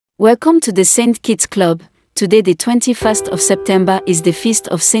Welcome to the Saint Kitts Club. Today the 21st of September is the feast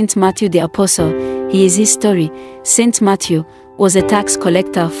of Saint Mathew the Apostle. He is his story. Saint Mathew was a tax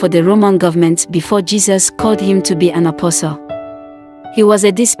collector for the Roman government before Jesus called him to be an apostle. He was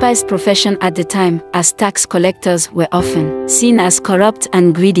a despised profession at the time, as tax collectors were often seen as corrupt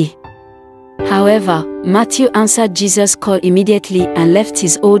and greedy. However, Mathew answered Jesus' call immediately and left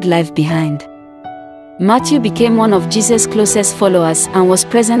his old life behind. Mathew became one of Jesus' closest followers and was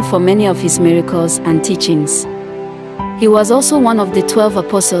present for many of his miracles and teachings. He was also one of the 12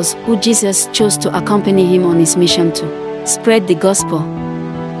 apostles who Jesus chose to accompany him on his mission to spread the gospel.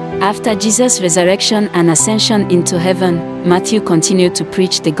 After Jesus' resurrection and ascension into heaven, Mathew continued to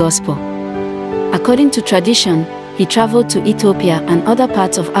preach the gospel. According to tradition, he traveled to Ethiopia and other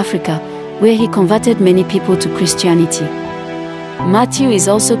parts of Africa, where he converted many people to Christianity. Mathew is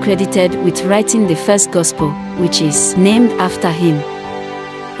also credited with writing the first gospel, which is named after him.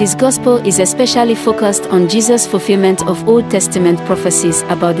 His gospel is especially focused on Jesus' fulfillment of Old Testament prophecies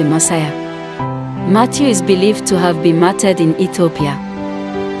about the Messiah. Mathew is believed to have been martyred in Ethiopia.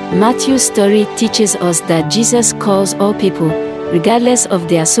 Matthew's story teaches us that Jesus calls all people, regardless of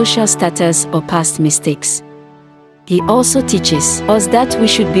their social status or past mistakes. He also teaches us that we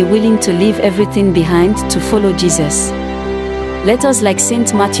should be willing to leave everything behind to follow Jesus. Let us, like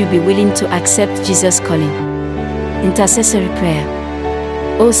Saint Mathew, be willing to accept Jesus' calling. Intercessory prayer.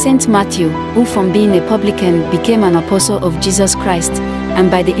 O Saint Mathew, who from being a publican became an apostle of Jesus Christ, and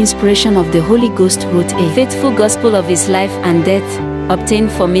by the inspiration of the Holy Ghost wrote a faithful gospel of his life and death, obtain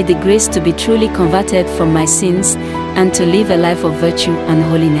for me the grace to be truly converted from my sins, and to live a life of virtue and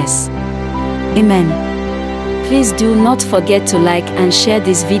holiness. Amen. Please do not forget to like and share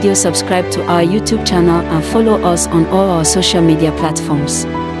this video, subscribe to our YouTube channel and follow us on all our social media platforms.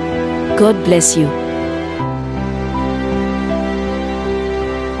 God bless you.